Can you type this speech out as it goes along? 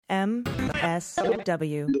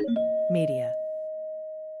MSW Media.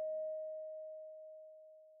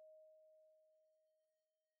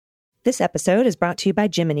 This episode is brought to you by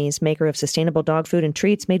Jiminy's, maker of sustainable dog food and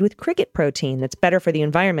treats made with cricket protein that's better for the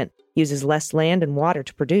environment, uses less land and water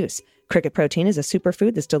to produce. Cricket protein is a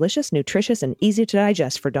superfood that's delicious, nutritious, and easy to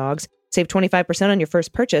digest for dogs. Save 25% on your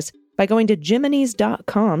first purchase by going to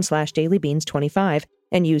jiminys.com/dailybeans25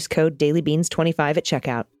 and use code dailybeans25 at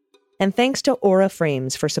checkout. And thanks to Aura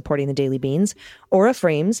Frames for supporting the Daily Beans. Aura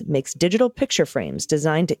Frames makes digital picture frames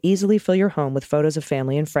designed to easily fill your home with photos of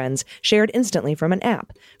family and friends, shared instantly from an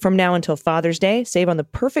app. From now until Father's Day, save on the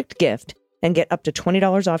perfect gift and get up to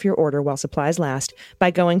 $20 off your order while supplies last by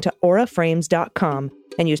going to auraframes.com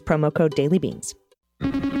and use promo code DailyBeans.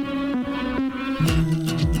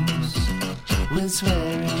 News with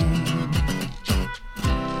swearing.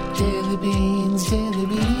 Daily Beans, Daily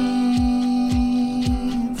Beans.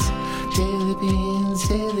 Daily Beans,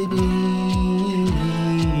 Daily Beans.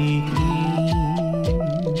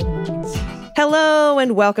 Hello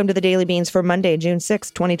and welcome to the Daily Beans for Monday, June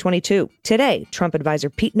 6, 2022. Today, Trump advisor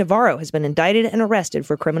Pete Navarro has been indicted and arrested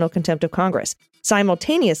for criminal contempt of Congress.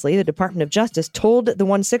 Simultaneously, the Department of Justice told the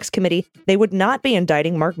 1-6 committee they would not be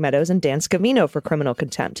indicting Mark Meadows and Dan Scavino for criminal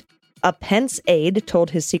contempt. A Pence aide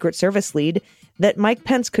told his Secret Service lead that Mike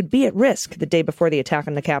Pence could be at risk the day before the attack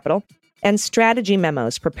on the Capitol. And strategy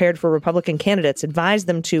memos prepared for Republican candidates advised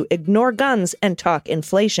them to ignore guns and talk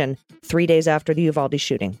inflation 3 days after the Uvalde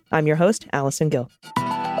shooting. I'm your host, Allison Gill.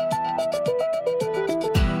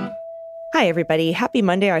 Hi, everybody. Happy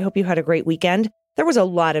Monday. I hope you had a great weekend. There was a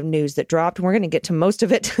lot of news that dropped. We're going to get to most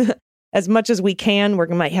of it as much as we can. We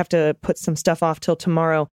might have to put some stuff off till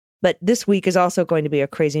tomorrow. But this week is also going to be a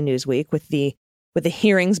crazy news week with the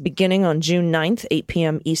hearings beginning on June 9th, 8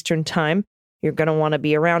 p.m. Eastern Time. You're going to want to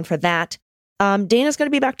be around for that. Dana's going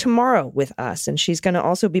to be back tomorrow with us, and she's going to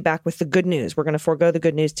also be back with the good news. We're going to forego the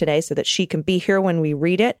good news today so that she can be here when we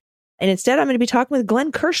read it. And instead, I'm going to be talking with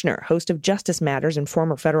Glenn Kirschner, host of Justice Matters and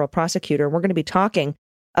former federal prosecutor. We're going to be talking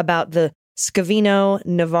about the Scavino,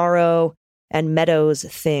 Navarro, and Meadows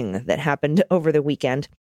thing that happened over the weekend.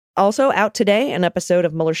 Also out today, an episode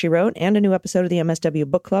of Mueller, She Wrote, and a new episode of the MSW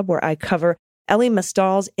Book Club where I cover Elie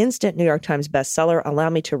Mystal's instant New York Times bestseller,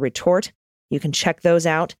 Allow Me to Retort. You can check those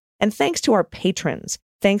out. And thanks to our patrons,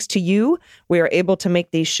 thanks to you, we are able to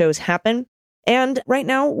make these shows happen. And right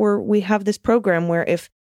now we have this program where if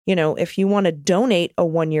you want to donate a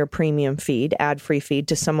 1-year premium feed, ad-free feed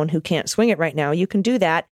to someone who can't swing it right now, you can do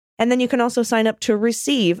that. And then you can also sign up to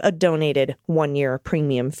receive a donated 1-year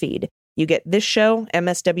premium feed. You get this show,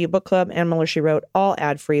 MSW Book Club, and Mueller, She Wrote, all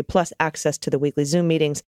ad-free, plus access to the weekly Zoom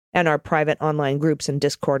meetings and our private online groups and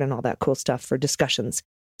Discord and all that cool stuff for discussions.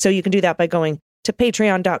 So you can do that by going to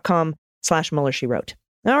patreon.com/Mueller, She Wrote.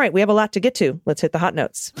 All right, we have a lot to get to. Let's hit the hot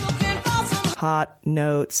notes. Hot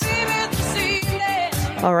notes.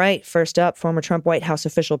 All right, first up, former Trump White House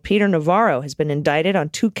official Peter Navarro has been indicted on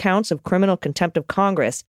 2 counts of criminal contempt of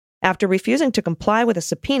Congress after refusing to comply with a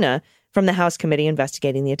subpoena from the House committee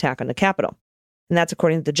investigating the attack on the Capitol. And that's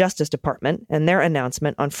according to the Justice Department and their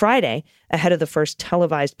announcement on Friday ahead of the first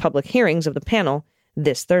televised public hearings of the panel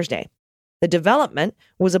this Thursday. The development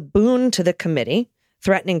was a boon to the committee,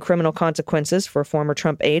 threatening criminal consequences for a former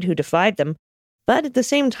Trump aide who defied them. But at the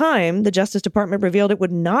same time, the Justice Department revealed it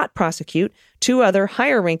would not prosecute 2 other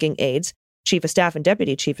higher-ranking aides, Chief of Staff and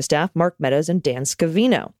Deputy Chief of Staff Mark Meadows and Dan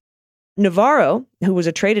Scavino. Navarro, who was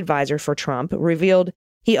a trade advisor for Trump, revealed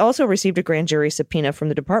he also received a grand jury subpoena from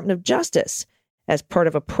the Department of Justice as part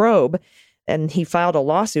of a probe, and he filed a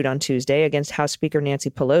lawsuit on Tuesday against House Speaker Nancy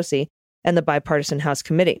Pelosi and the bipartisan House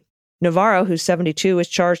committee. Navarro, who's 72, is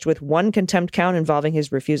charged with 1 contempt count involving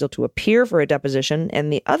his refusal to appear for a deposition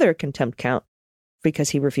and the other contempt count because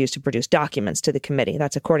he refused to produce documents to the committee.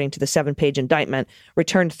 That's according to the 7-page indictment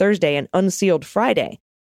returned Thursday and unsealed Friday.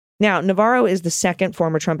 Now, Navarro is the second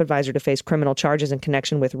former Trump advisor to face criminal charges in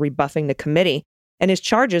connection with rebuffing the committee, and his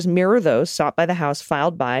charges mirror those sought by the House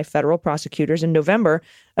filed by federal prosecutors in November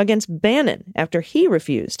against Bannon after he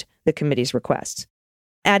refused the committee's requests.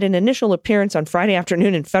 At an initial appearance on Friday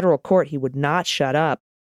afternoon in federal court, he would not shut up.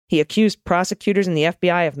 He accused prosecutors and the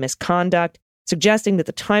FBI of misconduct, suggesting that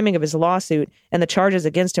the timing of his lawsuit and the charges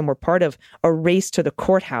against him were part of a race to the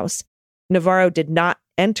courthouse. Navarro did not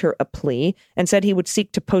enter a plea and said he would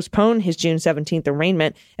seek to postpone his June 17th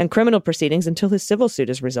arraignment and criminal proceedings until his civil suit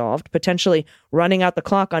is resolved, potentially running out the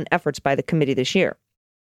clock on efforts by the committee this year.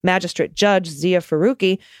 Magistrate Judge Zia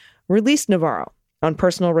Faruqi released Navarro on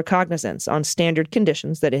personal recognizance on standard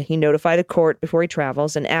conditions that he notify the court before he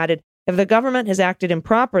travels, and added, if the government has acted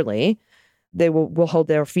improperly, they will hold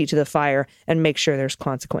their feet to the fire and make sure there's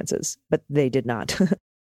consequences. But they did not.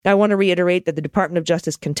 I want to reiterate that the Department of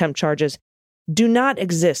Justice contempt charges do not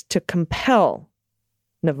exist to compel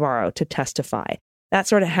Navarro to testify. That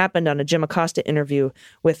sort of happened on a Jim Acosta interview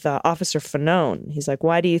with Officer Fanone. He's like,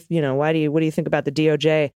 what do you think about the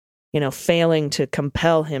DOJ, failing to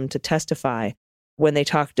compel him to testify when they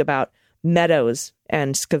talked about Meadows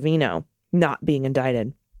and Scavino not being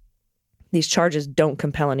indicted? These charges don't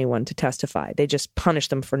compel anyone to testify. They just punish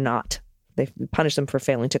them for not. They punish them for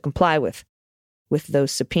failing to comply with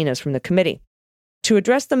those subpoenas from the committee. To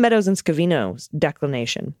address the Meadows and Scavino's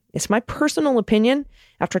declination, it's my personal opinion,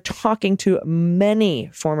 after talking to many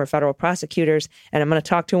former federal prosecutors, and I'm going to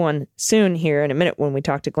talk to one soon here in a minute when we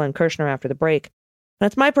talk to Glenn Kirschner after the break, but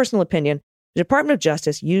it's my personal opinion, the Department of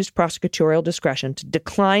Justice used prosecutorial discretion to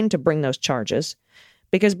decline to bring those charges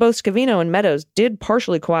because both Scavino and Meadows did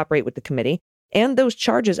partially cooperate with the committee, and those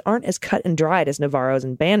charges aren't as cut and dried as Navarro's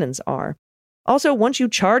and Bannon's are. Also, once you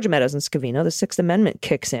charge Meadows and Scavino, the Sixth Amendment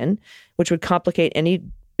kicks in, which would complicate any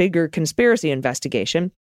bigger conspiracy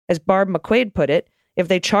investigation. As Barb McQuaid put it, if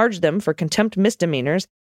they charged them for contempt misdemeanors,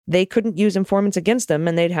 they couldn't use informants against them,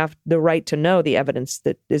 and they'd have the right to know the evidence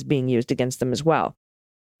that is being used against them as well.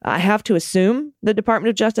 I have to assume the Department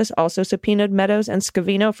of Justice also subpoenaed Meadows and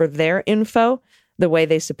Scavino for their info, the way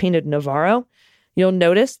they subpoenaed Navarro. You'll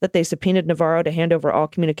notice that they subpoenaed Navarro to hand over all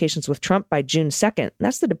communications with Trump by June 2nd.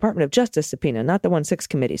 That's the Department of Justice subpoena, not the 1-6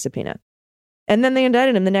 committee subpoena. And then they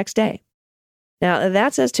indicted him the next day. Now,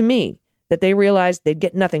 that says to me that they realized they'd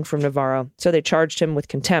get nothing from Navarro, so they charged him with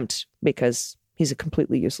contempt because he's a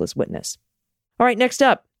completely useless witness. All right, next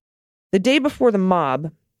up. The day before the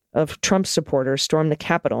mob of Trump supporters stormed the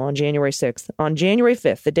Capitol on January 6th, on January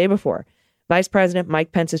 5th, the day before, Vice President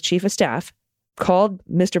Mike Pence's chief of staff called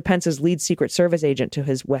Mr. Pence's lead Secret Service agent to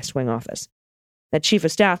his West Wing office. That chief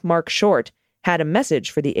of staff, Mark Short, had a message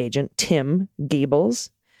for the agent, Tim Gables.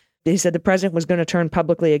 He said the president was going to turn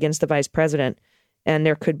publicly against the vice president, and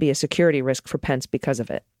there could be a security risk for Pence because of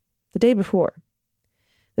it. The day before.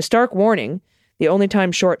 The stark warning, the only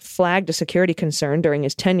time Short flagged a security concern during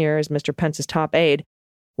his tenure as Mr. Pence's top aide,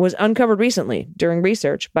 was uncovered recently during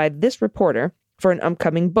research by this reporter for an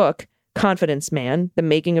upcoming book, Confidence Man, The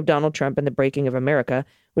Making of Donald Trump and the Breaking of America,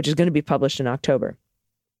 which is going to be published in October.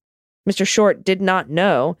 Mr. Short did not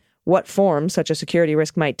know what form such a security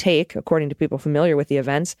risk might take, according to people familiar with the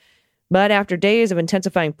events, but after days of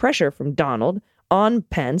intensifying pressure from Donald on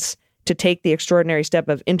Pence to take the extraordinary step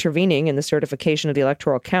of intervening in the certification of the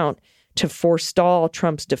electoral count to forestall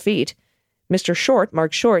Trump's defeat, Mr. Short,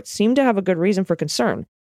 Mark Short, seemed to have a good reason for concern.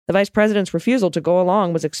 The vice president's refusal to go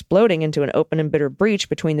along was exploding into an open and bitter breach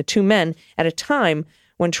between the two men at a time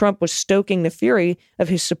when Trump was stoking the fury of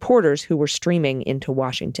his supporters who were streaming into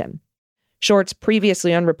Washington. Short's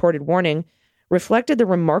previously unreported warning reflected the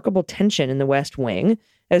remarkable tension in the West Wing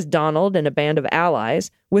as Donald and a band of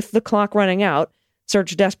allies, with the clock running out,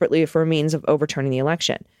 searched desperately for a means of overturning the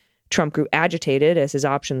election. Trump grew agitated as his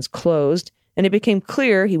options closed, and it became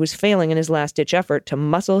clear he was failing in his last-ditch effort to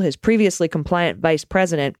muscle his previously compliant vice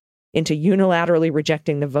president into unilaterally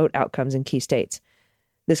rejecting the vote outcomes in key states.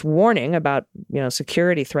 This warning about,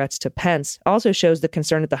 security threats to Pence also shows the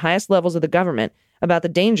concern at the highest levels of the government about the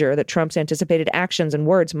danger that Trump's anticipated actions and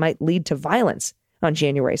words might lead to violence on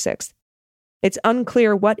January 6th. It's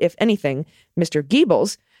unclear what, if anything, Mr.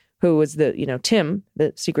 Gables, who was Tim,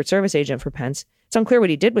 the Secret Service agent for Pence, it's unclear what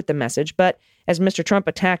he did with the message, but as Mr. Trump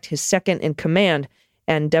attacked his second in command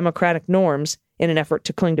and democratic norms in an effort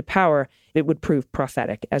to cling to power, it would prove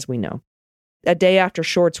prophetic, as we know. A day after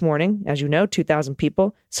Short's warning, as you know, 2,000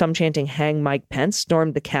 people, some chanting "Hang Mike Pence,"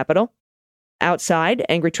 stormed the Capitol. Outside,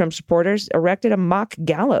 angry Trump supporters erected a mock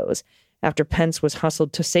gallows. After Pence was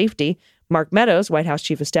hustled to safety, Mark Meadows, White House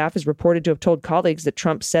chief of staff, is reported to have told colleagues that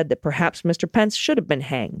Trump said that perhaps Mr. Pence should have been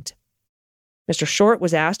hanged. Mr. Short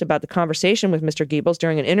was asked about the conversation with Mr. Gables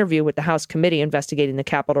during an interview with the House committee investigating the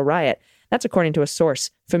Capitol riot. That's according to a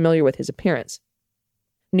source familiar with his appearance.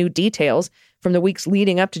 New details from the weeks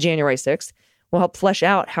leading up to January 6th will help flesh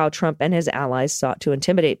out how Trump and his allies sought to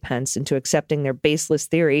intimidate Pence into accepting their baseless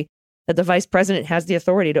theory that the vice president has the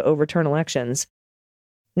authority to overturn elections.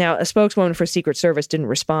 Now, a spokeswoman for Secret Service didn't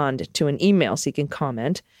respond to an email seeking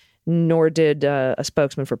comment, nor did a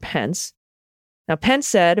spokesman for Pence. Now, Pence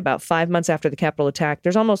said about 5 months after the Capitol attack,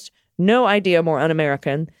 there's almost no idea more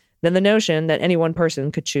un-American than the notion that any one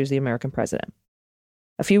person could choose the American president.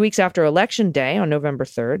 A few weeks after Election Day, on November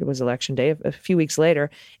 3rd, it was Election Day, a few weeks later,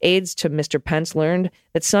 aides to Mr. Pence learned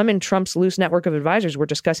that some in Trump's loose network of advisors were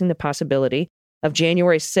discussing the possibility of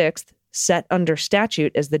January 6th, set under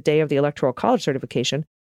statute as the day of the Electoral College certification,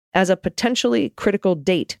 as a potentially critical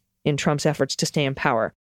date in Trump's efforts to stay in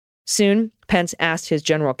power. Soon, Pence asked his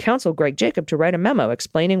general counsel, Greg Jacob, to write a memo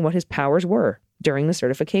explaining what his powers were during the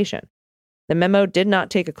certification. The memo did not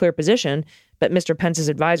take a clear position, but Mr. Pence's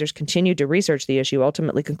advisors continued to research the issue,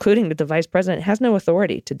 ultimately concluding that the vice president has no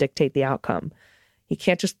authority to dictate the outcome. He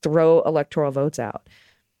can't just throw electoral votes out.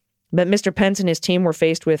 But Mr. Pence and his team were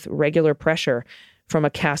faced with regular pressure from a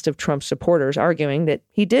cast of Trump supporters arguing that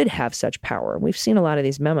he did have such power. We've seen a lot of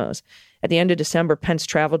these memos. At the end of December, Pence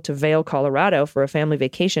traveled to Vail, Colorado for a family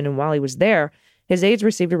vacation, and while he was there, his aides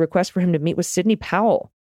received a request for him to meet with Sidney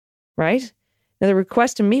Powell, right? Now, the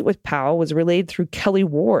request to meet with Powell was relayed through Kelly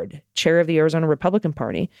Ward, chair of the Arizona Republican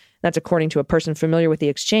Party. That's according to a person familiar with the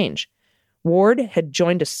exchange. Ward had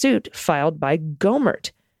joined a suit filed by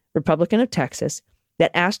Gomert, Republican of Texas,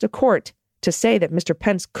 that asked a court to say that Mr.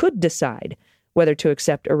 Pence could decide whether to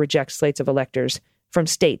accept or reject slates of electors from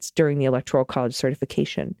states during the Electoral College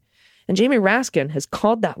certification. And Jamie Raskin has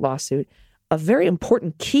called that lawsuit a very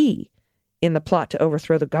important key in the plot to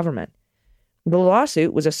overthrow the government. The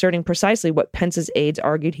lawsuit was asserting precisely what Pence's aides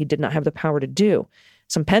argued he did not have the power to do.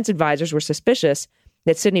 Some Pence advisors were suspicious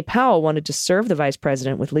that Sidney Powell wanted to serve the vice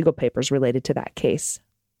president with legal papers related to that case.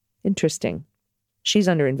 Interesting. She's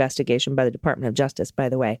under investigation by the Department of Justice, by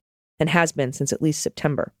the way, and has been since at least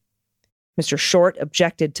September. Mr. Short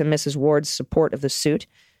objected to Mrs. Ward's support of the suit.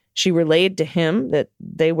 She relayed to him that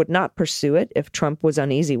they would not pursue it if Trump was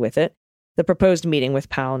uneasy with it. The proposed meeting with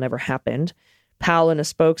Powell never happened. Powell and a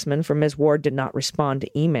spokesman for Ms. Ward did not respond to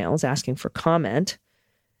emails asking for comment.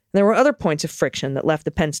 There were other points of friction that left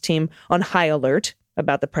the Pence team on high alert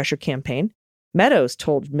about the pressure campaign. Meadows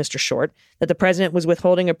told Mr. Short that the president was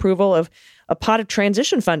withholding approval of a pot of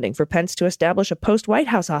transition funding for Pence to establish a post-White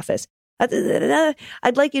House office.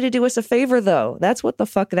 I'd like you to do us a favor, though. That's what the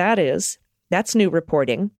fuck that is. That's new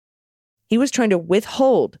reporting. He was trying to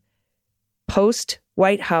withhold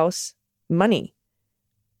post-White House money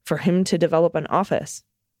for him to develop an office.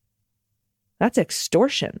 That's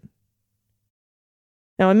extortion.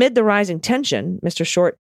 Now, amid the rising tension, Mr.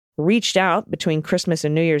 Short reached out between Christmas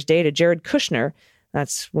and New Year's Day to Jared Kirschner,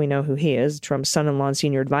 we know who he is, Trump's son-in-law and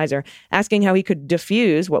senior advisor, asking how he could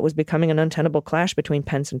diffuse what was becoming an untenable clash between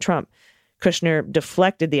Pence and Trump. Kirschner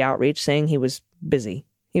deflected the outreach, saying he was busy.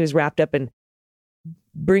 He was wrapped up in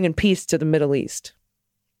bringing peace to the Middle East.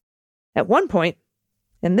 At one point,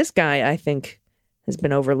 and this guy, I think, has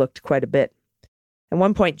been overlooked quite a bit. At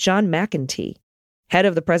one point, John McEntee, head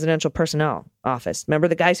of the Presidential Personnel Office. Remember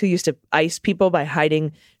the guys who used to ice people by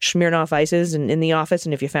hiding Smirnoff ices in the office,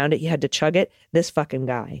 and if you found it, you had to chug it? This fucking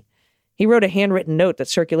guy. He wrote a handwritten note that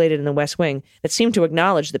circulated in the West Wing that seemed to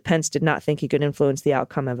acknowledge that Pence did not think he could influence the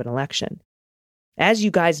outcome of an election. As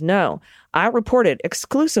you guys know, I reported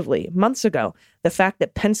exclusively months ago the fact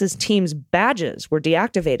that Pence's team's badges were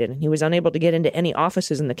deactivated and he was unable to get into any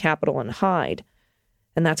offices in the Capitol and hide.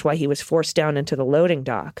 And that's why he was forced down into the loading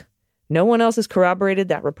dock. No one else has corroborated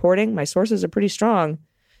that reporting. My sources are pretty strong.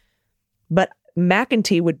 But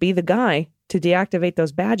McEntee would be the guy to deactivate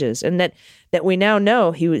those badges. And that we now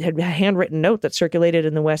know he had a handwritten note that circulated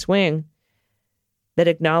in the West Wing that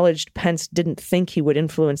acknowledged Pence didn't think he would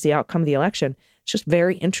influence the outcome of the election. It's just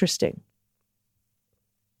very interesting.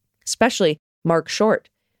 Especially Mark Short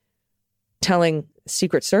telling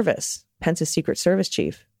Secret Service, Pence's Secret Service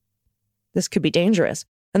chief, this could be dangerous.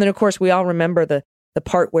 And then, of course, we all remember the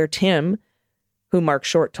part where Tim, who Mark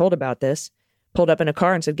Short told about this, pulled up in a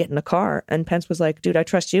car and said, get in the car. And Pence was like, dude, I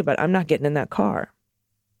trust you, but I'm not getting in that car.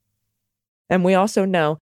 And we also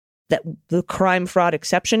know that the crime fraud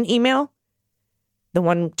exception email, the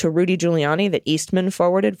one to Rudy Giuliani that Eastman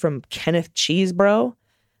forwarded from Kenneth Cheesebro,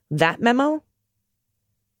 that memo,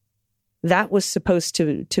 that was supposed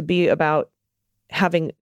to be about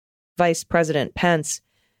having Vice President Pence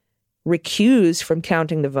recuse from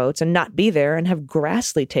counting the votes and not be there and have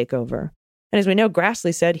Grassley take over. And as we know,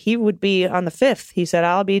 Grassley said he would be on the 5th. He said,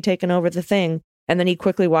 I'll be taking over the thing. And then he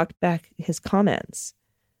quickly walked back his comments.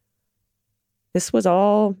 This was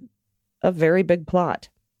all a very big plot.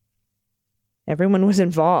 Everyone was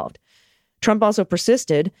involved. Trump also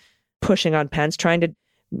persisted, pushing on Pence, trying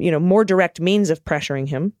to, more direct means of pressuring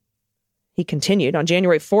him. He continued. On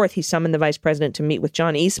January 4th, he summoned the vice president to meet with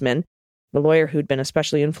John Eastman, the lawyer who'd been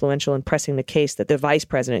especially influential in pressing the case that the vice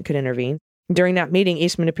president could intervene. During that meeting,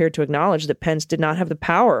 Eastman appeared to acknowledge that Pence did not have the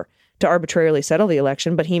power to arbitrarily settle the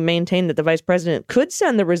election, but he maintained that the vice president could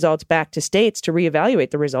send the results back to states to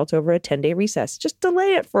reevaluate the results over a 10-day recess. Just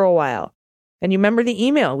delay it for a while. And you remember the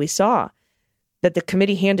email we saw that the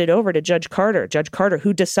committee handed over to Judge Carter,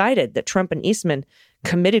 who decided that Trump and Eastman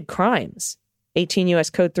committed crimes. 18 U.S.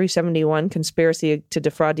 Code 371, conspiracy to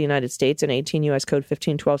defraud the United States, and 18 U.S. Code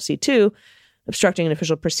 1512C2, obstructing an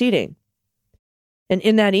official proceeding. And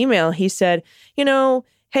in that email, he said,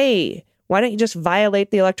 hey, why don't you just violate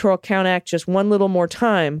the Electoral Count Act just one little more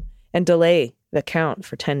time and delay the count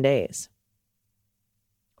for 10 days?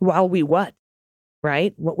 While we what?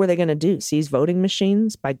 Right? What were they going to do? Seize voting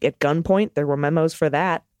machines at gunpoint? There were memos for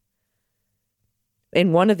that.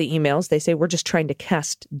 In one of the emails, they say we're just trying to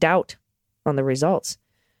cast doubt on the results,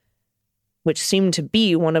 which seemed to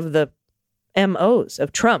be one of the MOs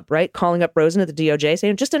of Trump, right? Calling up Rosen at the DOJ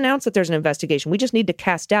saying, just announce that there's an investigation. We just need to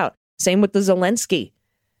cast doubt. Same with the Zelensky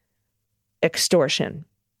extortion.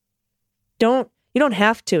 You don't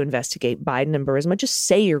have to investigate Biden and Burisma. Just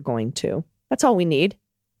say you're going to. That's all we need,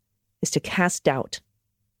 is to cast doubt.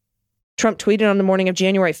 Trump tweeted on the morning of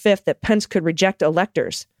January 5th that Pence could reject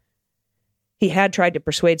electors. He had tried to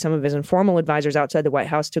persuade some of his informal advisors outside the White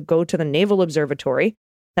House to go to the Naval Observatory,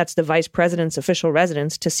 that's the vice president's official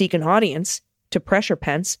residence, to seek an audience to pressure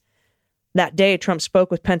Pence. That day, Trump spoke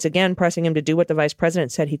with Pence again, pressing him to do what the vice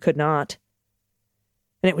president said he could not.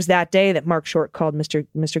 And it was that day that Mark Short called Mr.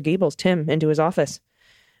 Goebbels, Tim, into his office.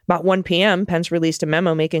 About 1 p.m., Pence released a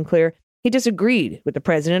memo making clear he disagreed with the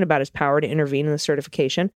president about his power to intervene in the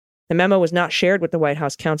certification. The memo was not shared with the White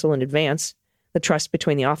House counsel in advance. The trust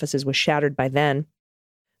between the offices was shattered by then.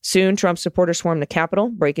 Soon, Trump supporters swarmed the Capitol,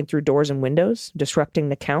 breaking through doors and windows, disrupting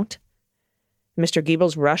the count. Mr.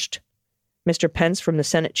 Goebbels rushed Mr. Pence from the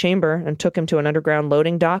Senate chamber and took him to an underground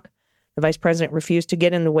loading dock. The vice president refused to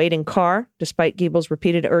get in the waiting car, despite Goebbels'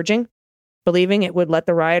 repeated urging, believing it would let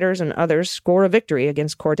the rioters and others score a victory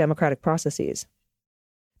against core democratic processes.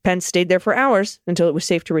 Pence stayed there for hours until it was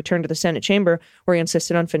safe to return to the Senate chamber, where he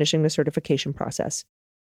insisted on finishing the certification process.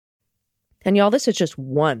 And y'all, this is just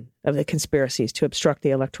one of the conspiracies to obstruct the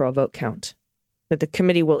electoral vote count that the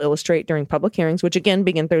committee will illustrate during public hearings, which again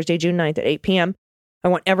begin Thursday, June 9th at 8 p.m. I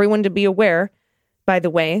want everyone to be aware, by the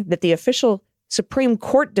way, that the official Supreme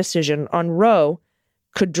Court decision on Roe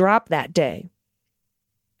could drop that day.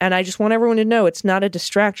 And I just want everyone to know it's not a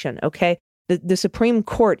distraction, okay? The Supreme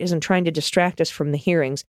Court isn't trying to distract us from the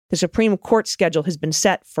hearings. The Supreme Court schedule has been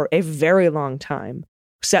set for a very long time,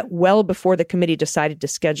 set well before the committee decided to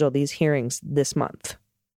schedule these hearings this month.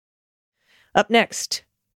 Up next,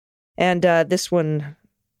 and this one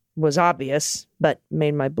was obvious, but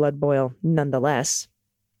made my blood boil nonetheless.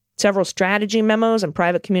 Several strategy memos and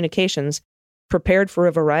private communications prepared for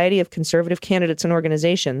a variety of conservative candidates and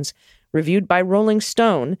organizations, reviewed by Rolling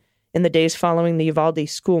Stone in the days following the Uvalde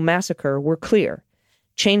school massacre, were clear.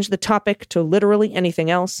 Change the topic to literally anything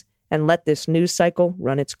else and let this news cycle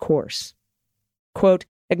run its course. Quote,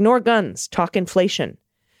 ignore guns, talk inflation.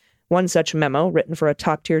 One such memo, written for a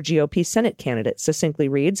top-tier GOP Senate candidate, succinctly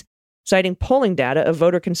reads, citing polling data of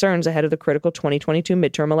voter concerns ahead of the critical 2022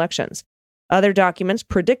 midterm elections. Other documents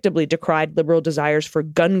predictably decried liberal desires for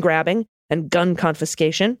gun grabbing and gun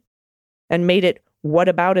confiscation, and made it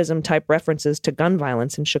whataboutism-type references to gun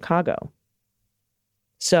violence in Chicago.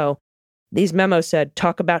 So, these memos said,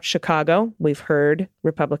 talk about Chicago. We've heard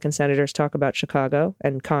Republican senators talk about Chicago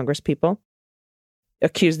and Congress people.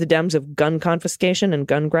 Accuse the Dems of gun confiscation and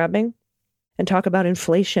gun grabbing. And talk about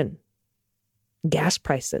inflation, gas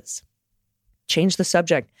prices. Change the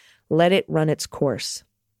subject. Let it run its course.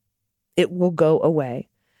 It will go away.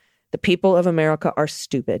 The people of America are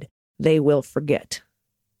stupid. They will forget.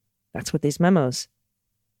 That's what these memos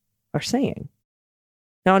are saying.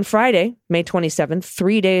 Now, on Friday, May 27th,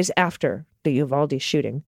 3 days after the Uvalde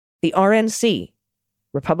shooting, the RNC,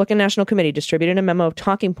 Republican National Committee, distributed a memo of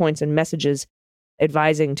talking points and messages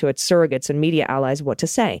advising to its surrogates and media allies what to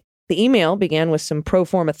say. The email began with some pro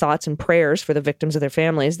forma thoughts and prayers for the victims of their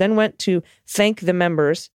families, then went to thank the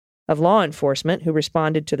members of law enforcement who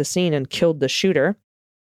responded to the scene and killed the shooter.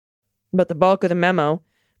 But the bulk of the memo,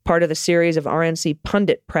 part of the series of RNC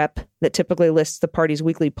pundit prep that typically lists the party's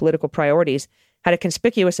weekly political priorities, had a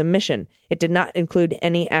conspicuous omission. It did not include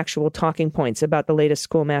any actual talking points about the latest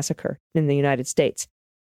school massacre in the United States,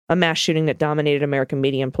 a mass shooting that dominated American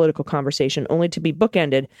media and political conversation, only to be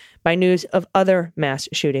bookended by news of other mass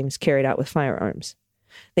shootings carried out with firearms.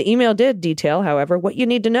 The email did detail, however, what you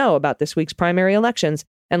need to know about this week's primary elections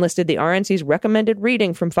and listed the RNC's recommended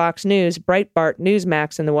reading from Fox News, Breitbart,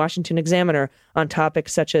 Newsmax, and the Washington Examiner on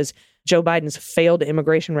topics such as Joe Biden's failed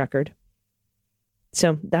immigration record.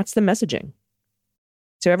 So that's the messaging.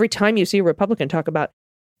 So every time you see a Republican talk about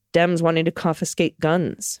Dems wanting to confiscate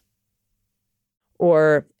guns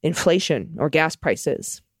or inflation or gas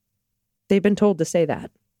prices, they've been told to say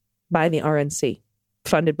that by the RNC,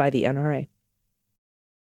 funded by the NRA.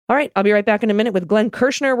 All right, I'll be right back in a minute with Glenn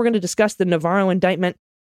Kirschner. We're going to discuss the Navarro indictment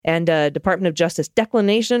and Department of Justice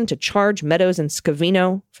declination to charge Meadows and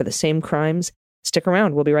Scavino for the same crimes. Stick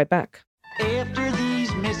around. We'll be right back. After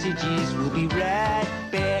these messages, we'll be right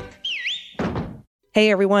Hey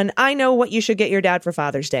everyone, I know what you should get your dad for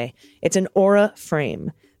Father's Day. It's an Aura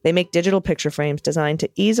frame. They make digital picture frames designed to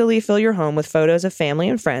easily fill your home with photos of family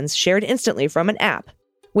and friends shared instantly from an app.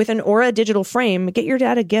 With an Aura digital frame, get your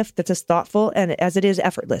dad a gift that's as thoughtful and as it is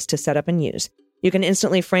effortless to set up and use. You can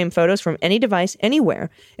instantly frame photos from any device, anywhere,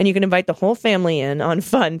 and you can invite the whole family in on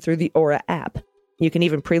fun through the Aura app. You can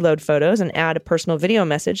even preload photos and add a personal video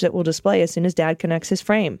message that will display as soon as dad connects his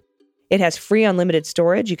frame. It has free unlimited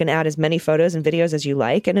storage. You can add as many photos and videos as you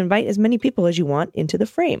like and invite as many people as you want into the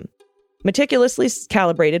frame. Meticulously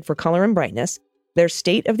calibrated for color and brightness, their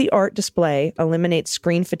state-of-the-art display eliminates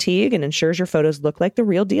screen fatigue and ensures your photos look like the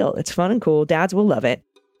real deal. It's fun and cool. Dads will love it.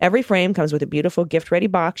 Every frame comes with a beautiful gift-ready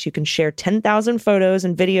box. You can share 10,000 photos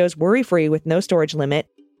and videos worry-free with no storage limit.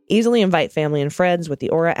 Easily invite family and friends with the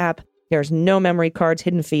Aura app. There's no memory cards,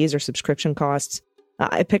 hidden fees, or subscription costs.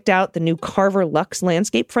 I picked out the new Carver Luxe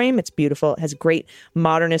landscape frame. It's beautiful. It has a great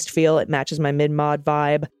modernist feel. It matches my mid-mod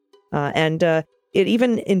vibe. And it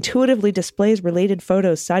even intuitively displays related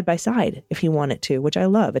photos side by side if you want it to, which I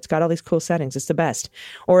love. It's got all these cool settings. It's the best.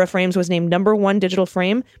 Aura Frames was named #1 digital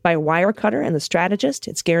frame by Wirecutter and The Strategist.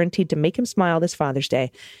 It's guaranteed to make him smile this Father's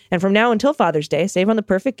Day. And from now until Father's Day, save on the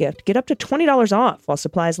perfect gift. Get up to $20 off while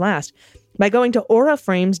supplies last by going to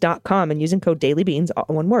auraframes.com and using code DailyBeans,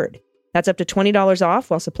 all one word. That's up to $20 off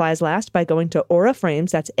while supplies last by going to Aura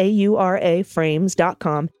Frames, that's AURA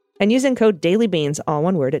frames.com, and using code DailyBeans, all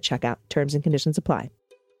one word, at checkout. Terms and conditions apply.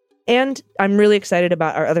 And I'm really excited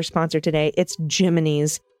about our other sponsor today. It's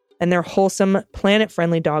Jiminy's and their wholesome,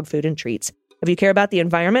 planet-friendly dog food and treats. If you care about the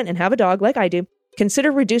environment and have a dog like I do,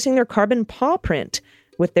 consider reducing their carbon paw print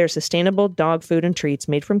with their sustainable dog food and treats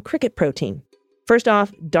made from cricket protein. First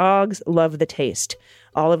off, dogs love the taste.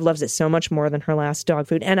 Olive loves it so much more than her last dog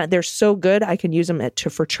food. And they're so good, I can use them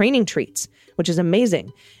for training treats, which is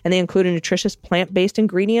amazing. And they include nutritious plant-based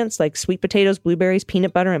ingredients like sweet potatoes, blueberries,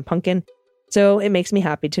 peanut butter, and pumpkin. So it makes me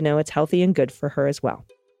happy to know it's healthy and good for her as well.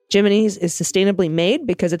 Jiminy's is sustainably made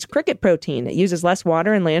because it's cricket protein. It uses less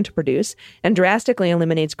water and land to produce and drastically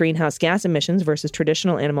eliminates greenhouse gas emissions versus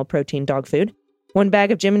traditional animal protein dog food. One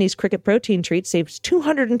bag of Jiminy's cricket protein treats saves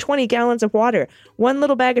 220 gallons of water. One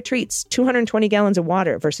little bag of treats, 220 gallons of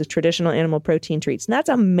water versus traditional animal protein treats. And that's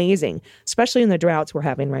amazing, especially in the droughts we're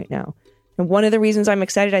having right now. And one of the reasons I'm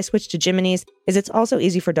excited I switched to Jiminy's is it's also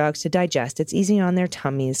easy for dogs to digest. It's easy on their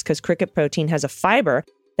tummies because cricket protein has a fiber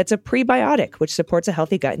that's a prebiotic, which supports a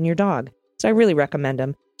healthy gut in your dog. So I really recommend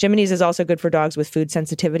them. Jiminy's is also good for dogs with food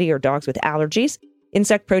sensitivity or dogs with allergies.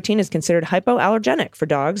 Insect protein is considered hypoallergenic for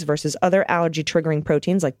dogs versus other allergy-triggering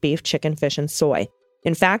proteins like beef, chicken, fish, and soy.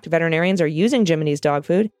 In fact, veterinarians are using Jiminy's dog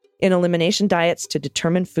food in elimination diets to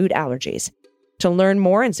determine food allergies. To learn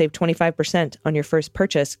more and save 25% on your first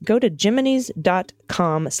purchase, go to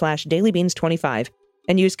jiminys.com/dailybeans25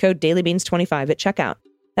 and use code DailyBeans25 at checkout.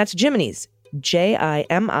 That's Jiminy's,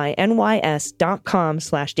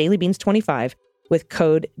 JIMINYS.com/dailybeans25 with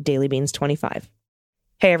code DailyBeans25.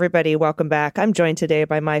 Hey, everybody. Welcome back. I'm joined today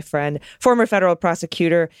by my friend, former federal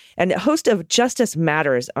prosecutor and host of Justice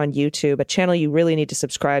Matters on YouTube, a channel you really need to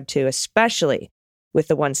subscribe to, especially with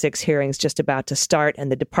the 1-6 hearings just about to start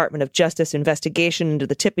and the Department of Justice investigation into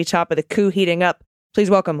the tippy top of the coup heating up.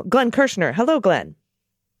 Please welcome Glenn Kirschner. Hello, Glenn.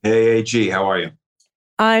 Hey, AG. How are you?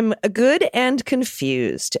 I'm good and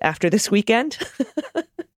confused after this weekend.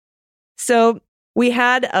 So we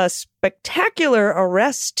had a spectacular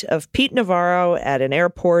arrest of Pete Navarro at an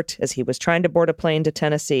airport as he was trying to board a plane to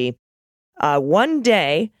Tennessee, one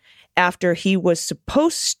day after he was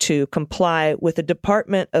supposed to comply with a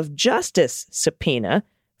Department of Justice subpoena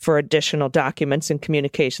for additional documents and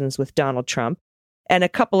communications with Donald Trump, and a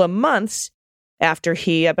couple of months after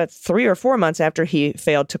about 3 or 4 months after he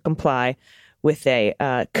failed to comply with a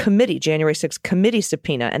January 6th committee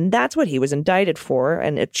subpoena. And that's what he was indicted for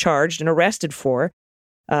and charged and arrested for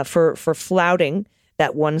flouting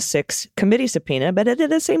that 1-6 committee subpoena. But at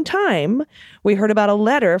the same time, we heard about a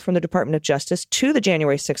letter from the Department of Justice to the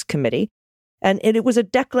January 6th committee. And it was a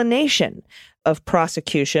declination of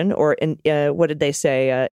prosecution, or what did they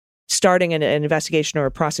say? Starting an investigation or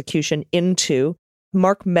a prosecution into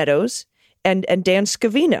Mark Meadows and Dan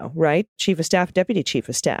Scavino, right? Chief of Staff, Deputy Chief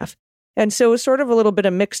of Staff. And so it was sort of a little bit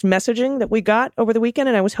of mixed messaging that we got over the weekend,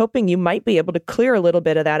 and I was hoping you might be able to clear a little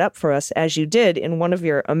bit of that up for us, as you did in one of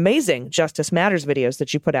your amazing Justice Matters videos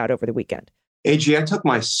that you put out over the weekend. AG, I took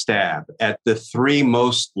my stab at the 3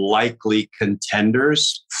 most likely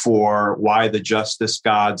contenders for why the justice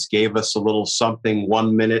gods gave us a little something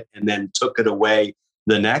 1 minute and then took it away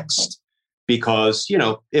the next. Because,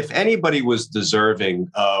 if anybody was deserving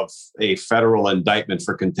of a federal indictment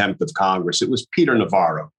for contempt of Congress, it was Peter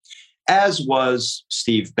Navarro. as was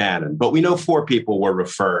Steve Bannon. But we know 4 people were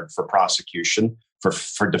referred for prosecution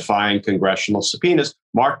for defying congressional subpoenas.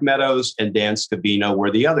 Mark Meadows and Dan Scavino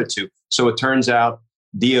were the other 2. So it turns out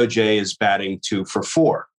DOJ is batting 2 for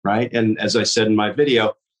 4, right? And as I said in my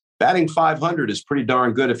video, batting 500 is pretty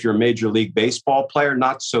darn good if you're a Major League Baseball player,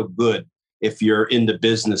 not so good if you're in the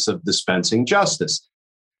business of dispensing justice.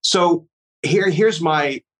 So here's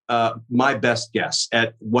my best guess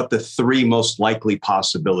at what the 3 most likely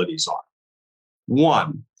possibilities are.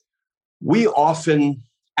 1, we often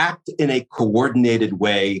act in a coordinated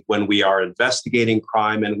way when we are investigating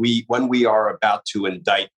crime and when we are about to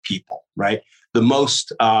indict people, right? The most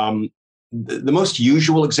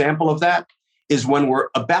usual example of that is when we're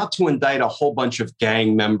about to indict a whole bunch of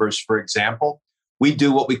gang members, for example. We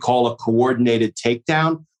do what we call a coordinated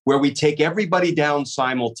takedown, where we take everybody down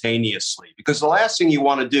simultaneously, because the last thing you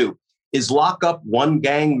want to do is lock up one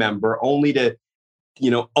gang member only to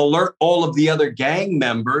alert all of the other gang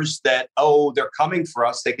members that, oh, they're coming for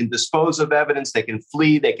us. They can dispose of evidence. They can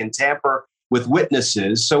flee. They can tamper with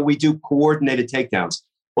witnesses. So we do coordinated takedowns.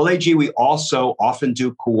 Well, AG, we also often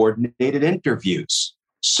do coordinated interviews.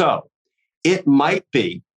 So it might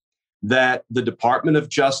be that the Department of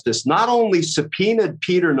Justice not only subpoenaed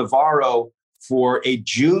Peter Navarro for a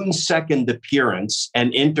June 2nd appearance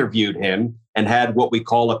and interviewed him and had what we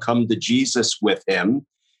call a come to Jesus with him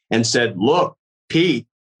and said, look, Pete,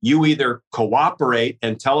 you either cooperate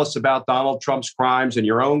and tell us about Donald Trump's crimes and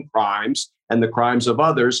your own crimes and the crimes of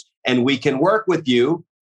others, and we can work with you.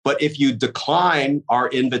 But if you decline our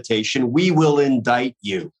invitation, we will indict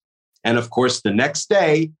you. And of course, the next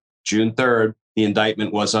day, June 3rd, the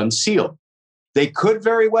indictment was unsealed. They could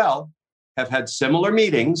very well have had similar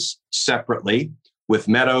meetings separately with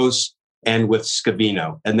Meadows and with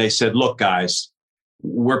Scavino. And they said, look, guys,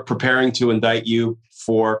 we're preparing to indict you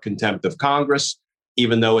for contempt of Congress,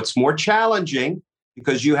 even though it's more challenging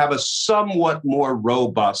because you have a somewhat more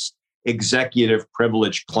robust executive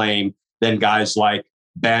privilege claim than guys like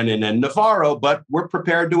Bannon and Navarro, but we're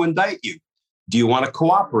prepared to indict you. Do you want to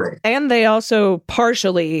cooperate? And they also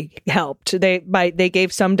partially helped. They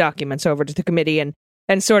gave some documents over to the committee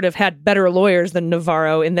and sort of had better lawyers than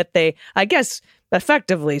Navarro in that they, I guess,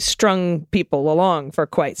 effectively strung people along for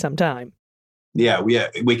quite some time. Yeah,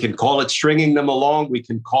 we can call it stringing them along. We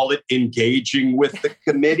can call it engaging with the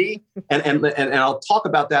committee. And I'll talk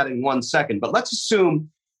about that in 1 second. But let's assume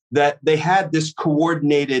that they had this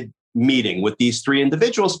coordinated meeting with these 3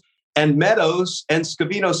 individuals. And Meadows and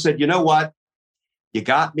Scavino said, you know what? You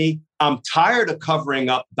got me. I'm tired of covering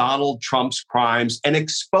up Donald Trump's crimes and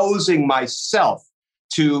exposing myself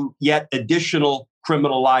to yet additional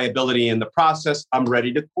criminal liability in the process. I'm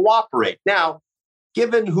ready to cooperate. Now,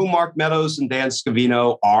 given who Mark Meadows and Dan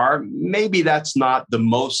Scavino are, maybe that's not the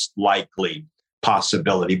most likely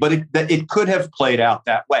possibility, but it could have played out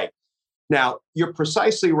that way. Now, you're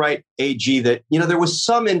precisely right, AG, that there was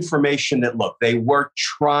some information that, look, they were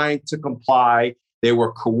trying to comply. They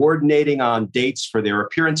were coordinating on dates for their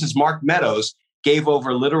appearances. Mark Meadows gave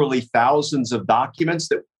over literally thousands of documents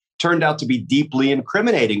that turned out to be deeply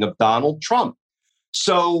incriminating of Donald Trump.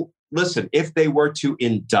 So, listen, if they were to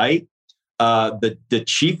indict the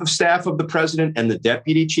chief of staff of the president and the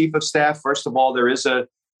deputy chief of staff, first of all, there is an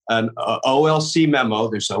OLC memo.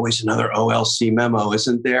 There's always another OLC memo,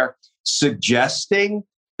 isn't there? Suggesting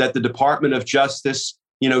that the Department of Justice,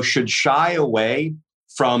 should shy away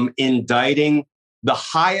from indicting the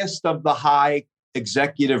highest of the high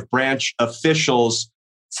executive branch officials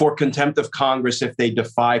for contempt of Congress if they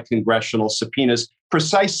defy congressional subpoenas,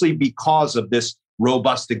 precisely because of this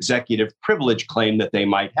robust executive privilege claim that they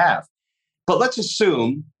might have. But let's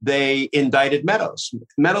assume they indicted Meadows.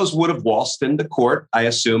 Meadows would have waltzed into court, I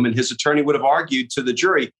assume, and his attorney would have argued to the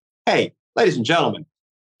jury, hey, ladies and gentlemen,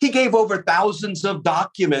 he gave over thousands of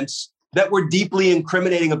documents that were deeply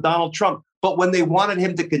incriminating of Donald Trump. But when they wanted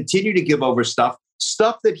him to continue to give over stuff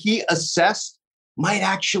that he assessed might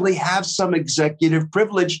actually have some executive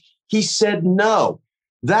privilege, he said no.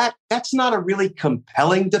 That's not a really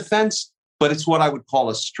compelling defense, but it's what I would call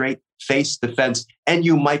a straight-face defense, and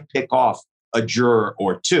you might pick off a juror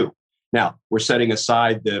or 2. Now, we're setting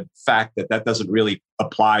aside the fact that doesn't really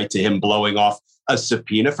apply to him blowing off a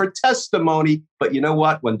subpoena for testimony. But you know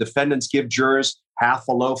what? When defendants give jurors half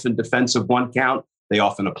a loaf in defense of one count, they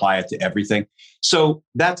often apply it to everything. So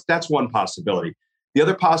that's one possibility. The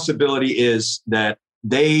other possibility is that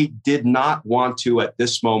they did not want to, at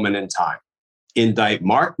this moment in time, indict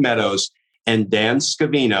Mark Meadows and Dan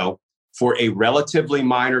Scavino for a relatively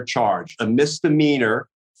minor charge, a misdemeanor,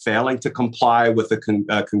 failing to comply with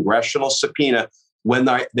a congressional subpoena when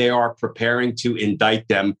they are preparing to indict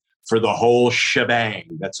them for the whole shebang.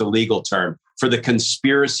 That's a legal term. For the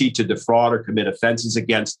conspiracy to defraud or commit offenses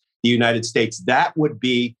against the United States. That would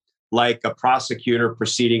be like a prosecutor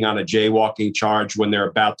proceeding on a jaywalking charge when they're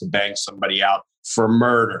about to bang somebody out for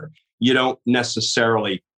murder. You don't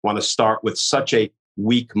necessarily want to start with such a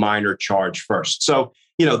weak minor charge first. So,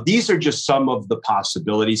 these are just some of the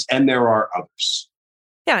possibilities, and there are others.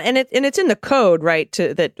 Yeah, and it's in the code, right?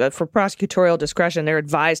 That for prosecutorial discretion, they're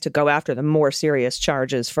advised to go after the more serious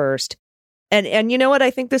charges first. And you know what?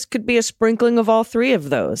 I think this could be a sprinkling of all three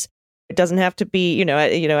of those. It doesn't have to be,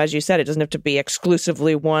 as you said, it doesn't have to be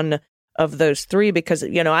exclusively one of those three, because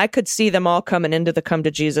I could see them all coming into the Come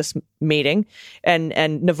to Jesus meeting,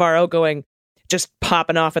 and Navarro just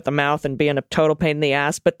popping off at the mouth and being a total pain in the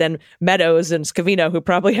ass. But then Meadows and Scavino, who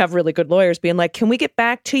probably have really good lawyers, being like, "Can we get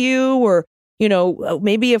back to you?" Or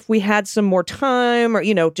maybe if we had some more time, or,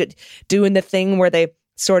 doing the thing where they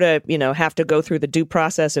sort of, have to go through the due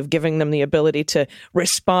process of giving them the ability to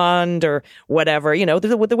respond or whatever,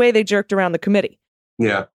 the way they jerked around the committee.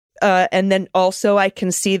 Yeah. And then also I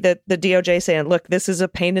can see that the DOJ saying, look, this is a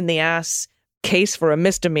pain in the ass case for a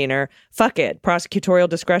misdemeanor. Fuck it. Prosecutorial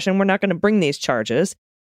discretion. We're not going to bring these charges.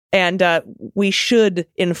 And we should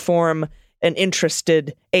inform an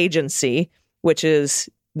interested agency, which is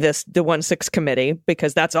the 1-6 committee,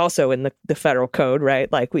 because that's also in the federal code, right?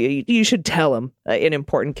 Like you should tell them in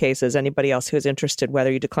important cases, anybody else who is interested,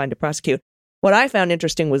 whether you decline to prosecute. What I found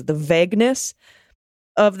interesting was the vagueness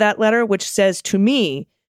of that letter, which says to me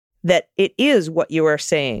that it is what you are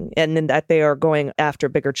saying, and then that they are going after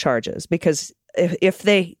bigger charges. Because if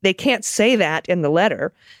they can't say that in the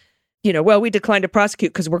letter, we decline to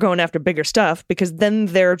prosecute because we're going after bigger stuff, because then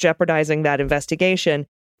they're jeopardizing that investigation.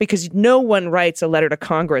 Because no one writes a letter to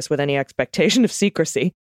Congress with any expectation of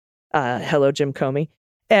secrecy. Hello, Jim Comey.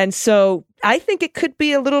 And so I think it could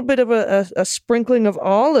be a little bit of a sprinkling of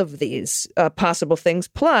all of these possible things.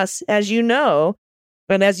 Plus, as you know,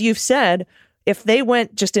 and as you've said, if they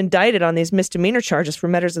went just indicted on these misdemeanor charges for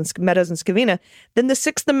Meadows and Scavino, then the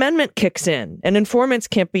Sixth Amendment kicks in, and informants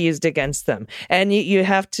can't be used against them. And you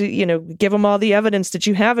have to, give them all the evidence that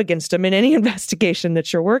you have against them in any investigation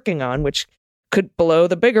that you're working on, which could blow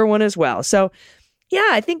the bigger one as well. So,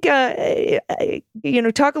 yeah, I think,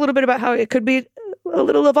 talk a little bit about how it could be a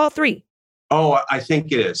little of all three. Oh, I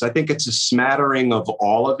think it is. I think it's a smattering of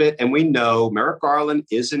all of it. And we know Merrick Garland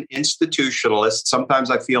is an institutionalist. Sometimes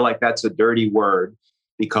I feel like that's a dirty word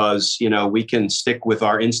because, we can stick with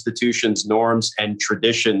our institutions, norms, and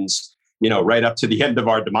traditions, right up to the end of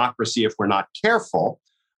our democracy if we're not careful.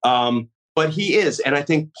 But he is. And I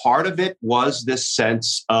think part of it was this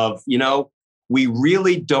sense of, we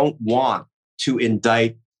really don't want to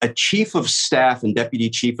indict a chief of staff and deputy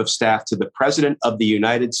chief of staff to the president of the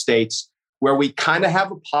United States, where we kind of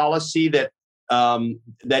have a policy that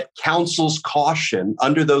that counsels caution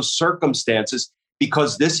under those circumstances,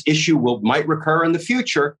 because this issue might recur in the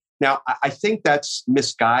future. Now, I think that's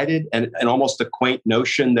misguided and almost a quaint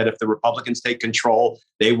notion that if the Republicans take control,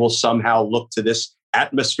 they will somehow look to this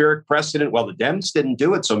atmospheric precedent. Well, the Dems didn't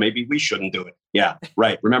do it, so maybe we shouldn't do it. Yeah,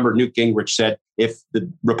 right. Remember, Newt Gingrich said, if the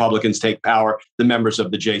Republicans take power, the members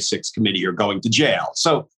of the J6 committee are going to jail.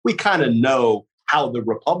 So we kind of know how the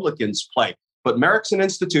Republicans play. But Merrick's an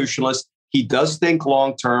institutionalist. He does think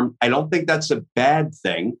long term. I don't think that's a bad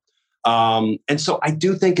thing. And so I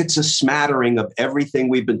do think it's a smattering of everything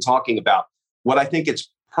we've been talking about. What I think it's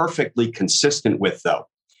perfectly consistent with, though,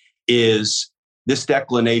 is this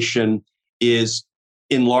declination is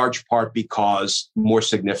in large part because more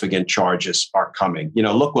significant charges are coming.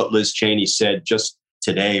 Look what Liz Cheney said just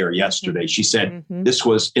today or yesterday. She said this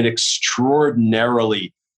was an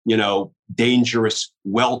extraordinarily, dangerous,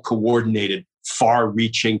 well-coordinated,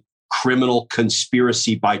 far-reaching criminal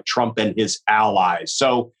conspiracy by Trump and his allies.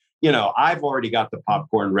 So, I've already got the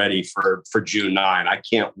popcorn ready for June 9. I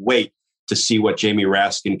can't wait to see what Jamie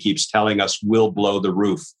Raskin keeps telling us will blow the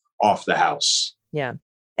roof off the House. Yeah.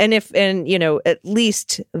 And at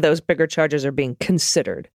least those bigger charges are being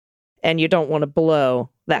considered, and you don't want to blow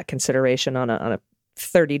that consideration on a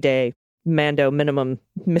 30-day Mando minimum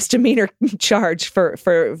misdemeanor charge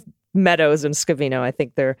for Meadows and Scavino. I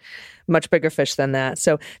think they're much bigger fish than that.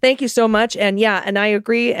 So thank you so much. And yeah, and I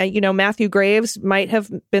agree. Matthew Graves might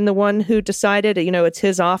have been the one who decided, it's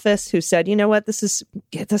his office who said, this is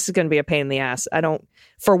going to be a pain in the ass.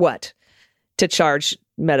 For what? To charge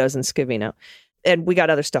Meadows and Scavino. And we got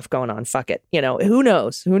other stuff going on. Fuck it. Who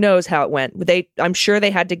knows? Who knows how it went? I'm sure they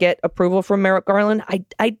had to get approval from Merrick Garland.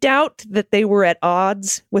 I doubt that they were at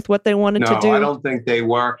odds with what they wanted to do. No, I don't think they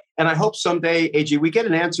were. And I hope someday, AG, we get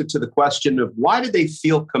an answer to the question of why did they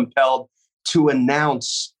feel compelled to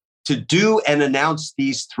announce to do and announce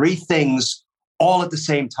these three things all at the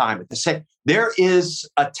same time. There is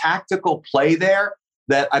a tactical play there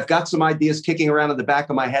that I've got some ideas kicking around in the back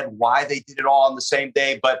of my head why they did it all on the same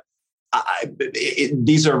day, but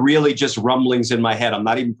these are really just rumblings in my head. I'm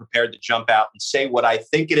not even prepared to jump out and say what I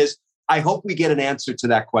think it is. I hope we get an answer to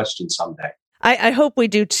that question someday. I hope we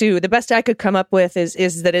do too. The best I could come up with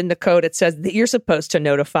is that in the code it says that you're supposed to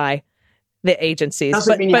notify the agencies.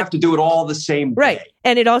 Doesn't mean you have to do it all the same day. Right.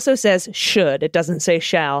 And it also says should. It doesn't say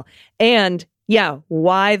shall. And yeah,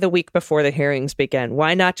 why the week before the hearings begin?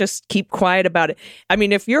 Why not just keep quiet about it? I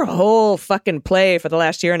mean, if your whole fucking play for the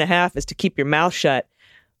last year and a half is to keep your mouth shut,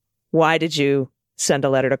 why did you send a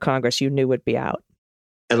letter to Congress you knew would be out?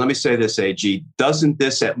 And let me say this, AG, doesn't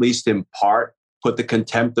this at least in part put the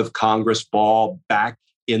contempt of Congress ball back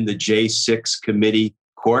in the J6 committee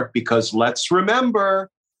court? Because let's remember,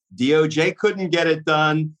 DOJ couldn't get it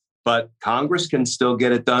done, but Congress can still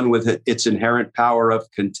get it done with its inherent power of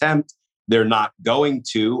contempt. They're not going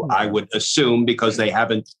to, I would assume, because they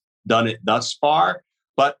haven't done it thus far.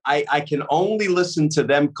 But I can only listen to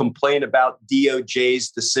them complain about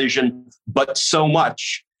DOJ's decision, but so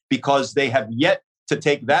much, because they have yet to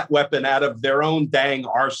take that weapon out of their own dang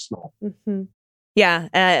arsenal. Mm-hmm.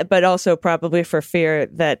 Yeah, but also probably for fear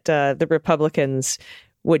that the Republicans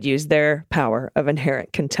would use their power of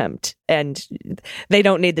inherent contempt. And they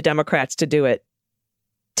don't need the Democrats to do it,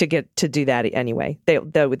 to do that anyway. They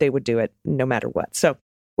would do it no matter what. So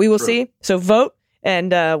we will see. So vote.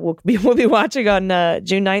 And we'll be watching on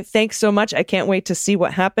June 9th. Thanks so much. I can't wait to see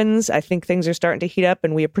what happens. I think things are starting to heat up,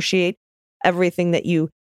 and we appreciate everything that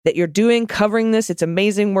you're doing, covering this. It's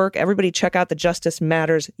amazing work. Everybody check out the Justice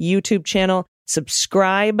Matters YouTube channel.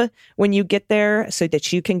 Subscribe when you get there so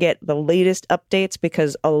that you can get the latest updates,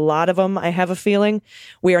 because a lot of them, I have a feeling,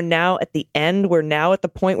 we are now at the end. We're now at the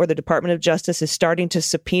point where the Department of Justice is starting to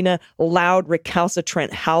subpoena loud,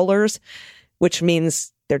 recalcitrant howlers, which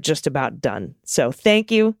means they're just about done. So thank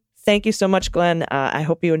you. Thank you so much, Glenn. I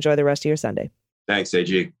hope you enjoy the rest of your Sunday. Thanks,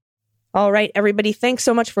 AG. All right, everybody. Thanks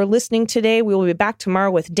so much for listening today. We will be back tomorrow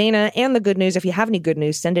with Dana and the good news. If you have any good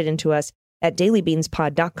news, send it in to us at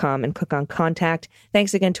dailybeanspod.com and click on contact.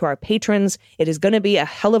 Thanks again to our patrons. It is going to be a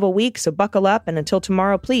hell of a week, so buckle up. And until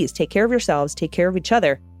tomorrow, please take care of yourselves, take care of each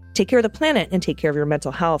other, take care of the planet, and take care of your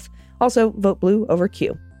mental health. Also, vote blue over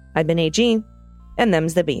Q. I've been AG, and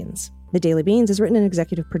them's the beans. The Daily Beans is written and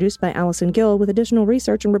executive produced by Allison Gill, with additional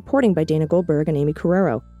research and reporting by Dana Goldberg and Amy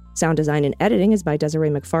Carrero. Sound design and editing is by Desiree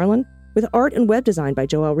McFarlane, with art and web design by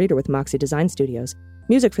Joel Reeder with Moxie Design Studios.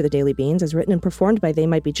 Music for The Daily Beans is written and performed by They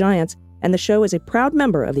Might Be Giants, and the show is a proud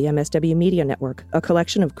member of the MSW Media Network, a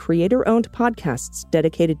collection of creator-owned podcasts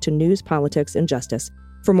dedicated to news, politics, and justice.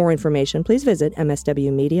 For more information, please visit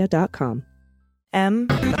mswmedia.com.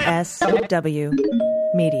 MSW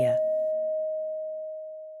Media.